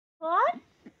for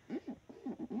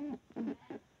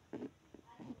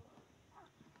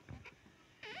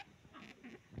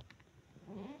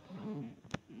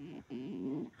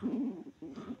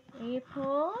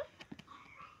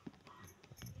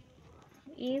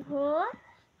A for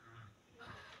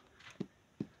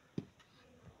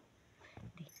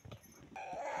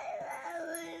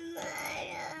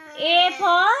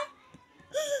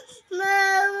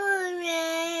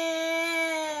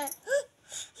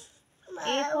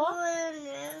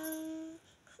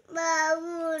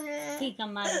ठीक है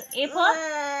मारो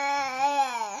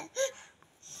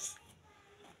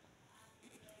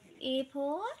A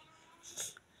for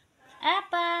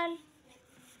apple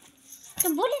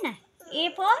तुम बोले ना A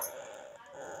for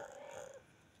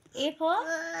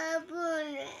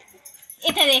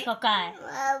इधर देखो क्या है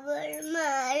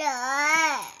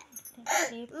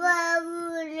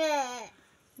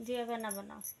जी अगर ना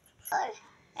बनाओ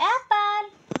Apple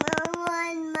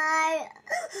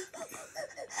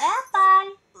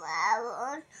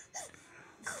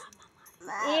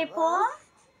A for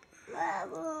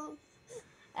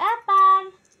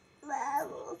apple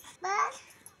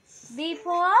B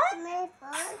for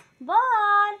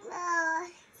ball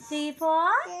C for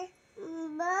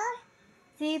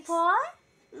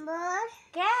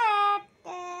cat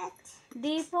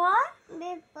D for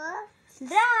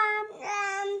drum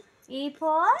E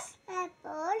for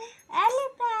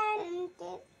elephant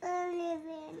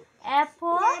F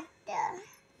for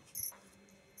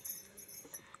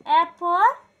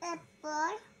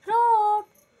fruit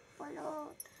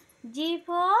G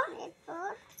for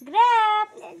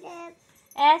grape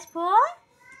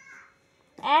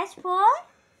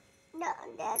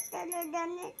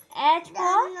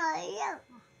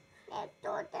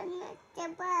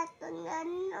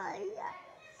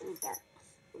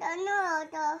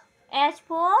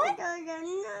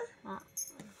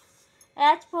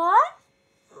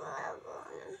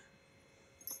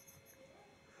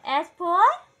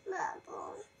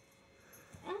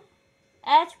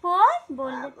H for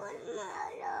बोल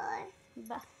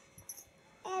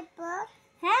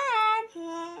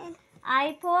hand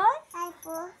I for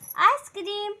ice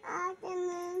cream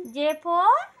J for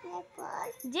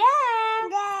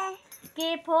jam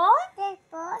K for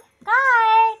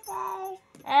kite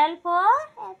L for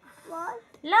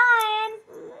lion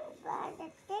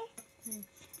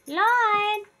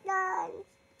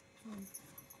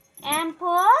M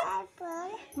for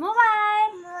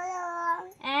mobile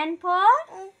N for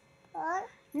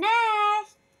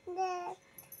nest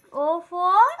O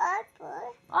for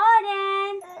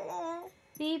orange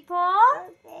P for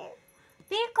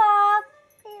peacock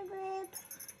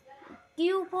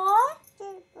Q for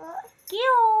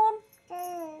queen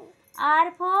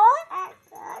R for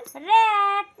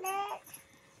rat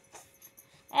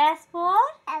S for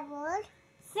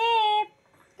sheep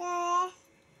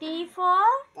T for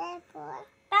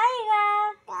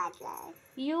tiger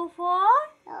U for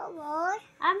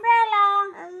umbrella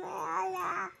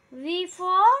V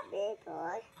for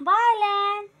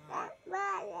violin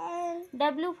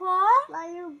W for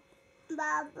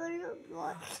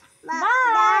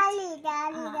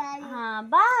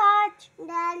barge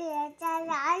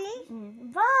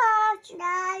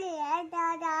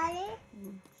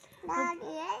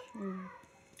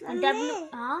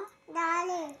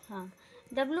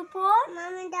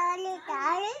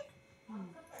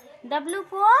W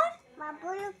for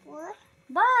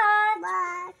bird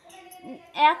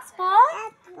X for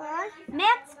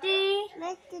next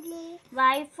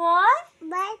Y for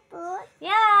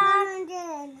yeah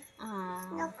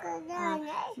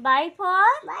Y for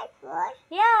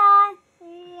yeah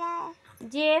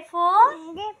J for